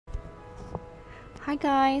Hi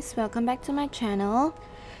guys, welcome back to my channel.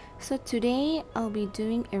 So today I'll be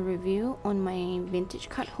doing a review on my vintage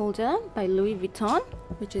card holder by Louis Vuitton,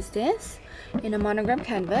 which is this in a monogram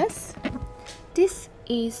canvas. This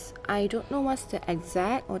is, I don't know what's the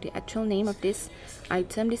exact or the actual name of this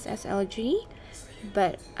item, this SLG,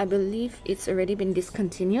 but I believe it's already been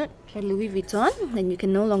discontinued by Louis Vuitton and you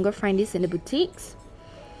can no longer find this in the boutiques.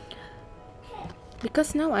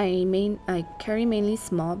 Because now I carry mainly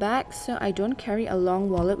small bags, so I don't carry a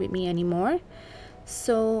long wallet with me anymore.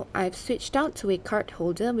 So I've switched out to a card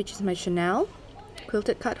holder, which is my Chanel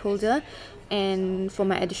quilted card holder. And for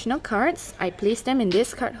my additional cards, I place them in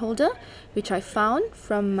this card holder, which I found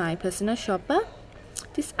from my personal shopper.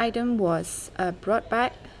 This item was brought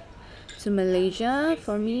back to Malaysia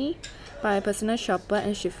for me by a personal shopper,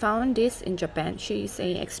 and she found this in Japan. She is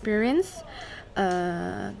an experienced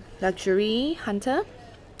luxury hunter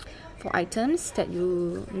for items that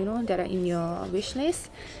you know that are in your wish list.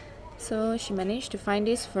 So she managed to find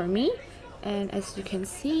this for me, and as you can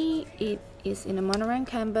see, it is in a monogram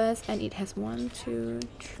canvas and it has 1, 2,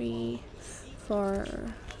 3, 4,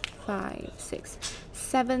 5, 6,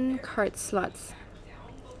 7 card slots,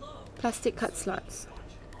 plastic card slots.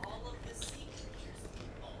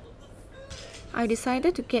 I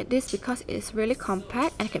decided to get this because it's really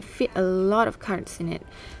compact and I can fit a lot of cards in it.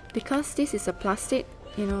 Because this is a plastic,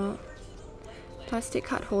 plastic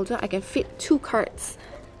card holder, I can fit 2 cards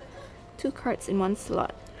in one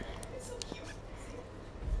slot.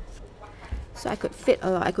 So I could fit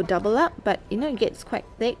a lot, I could double up, but it gets quite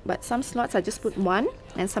thick. But some slots I just put 1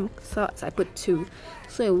 and some slots I put 2.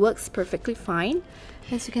 So it works perfectly fine.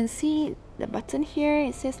 As you can see, the button here,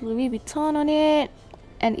 it says Louis Vuitton on it.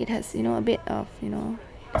 And it has, a bit of,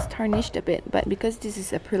 it's tarnished a bit. But because this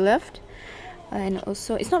is a pre-loved, and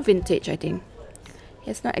also, it's not vintage, I think.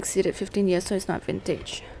 It's not exceeded 15 years, so it's not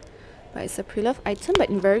vintage. But it's a pre-loved item,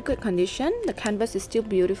 but in very good condition. The canvas is still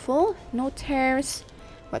beautiful. No tears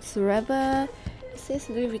whatsoever. It says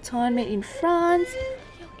Louis Vuitton, made in France.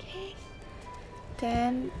 Okay.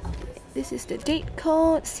 Then, this is the date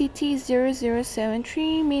code.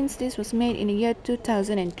 CT0073 means this was made in the year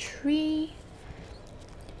 2003.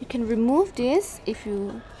 You can remove this if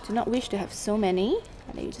you do not wish to have so many,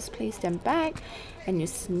 and then you just place them back and you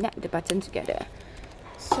snap the button together.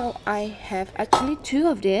 So I have actually 2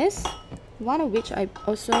 of this, one of which I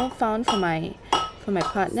also found for my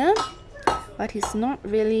partner, but he's not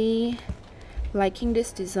really liking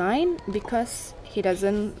this design because he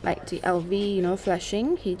doesn't like the LV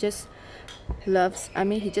flashing. He just loves,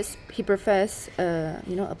 he prefers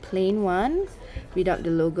a plain one without the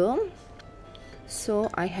logo. So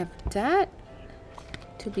I have that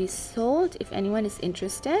to be sold if anyone is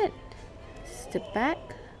interested. This is the back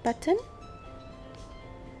button.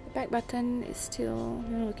 The back button is still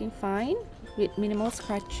looking fine with minimal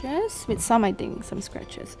scratches, with some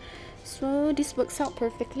scratches. So this works out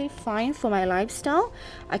perfectly fine for my lifestyle.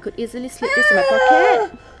 I could easily slip this in my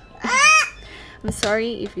pocket. I'm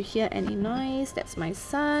sorry if you hear any noise, that's my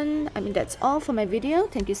son. That's all for my video.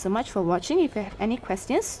 Thank you so much for watching. If you have any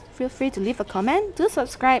questions, feel free to leave a comment. Do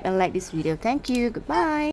subscribe and like this video. Thank you. Goodbye.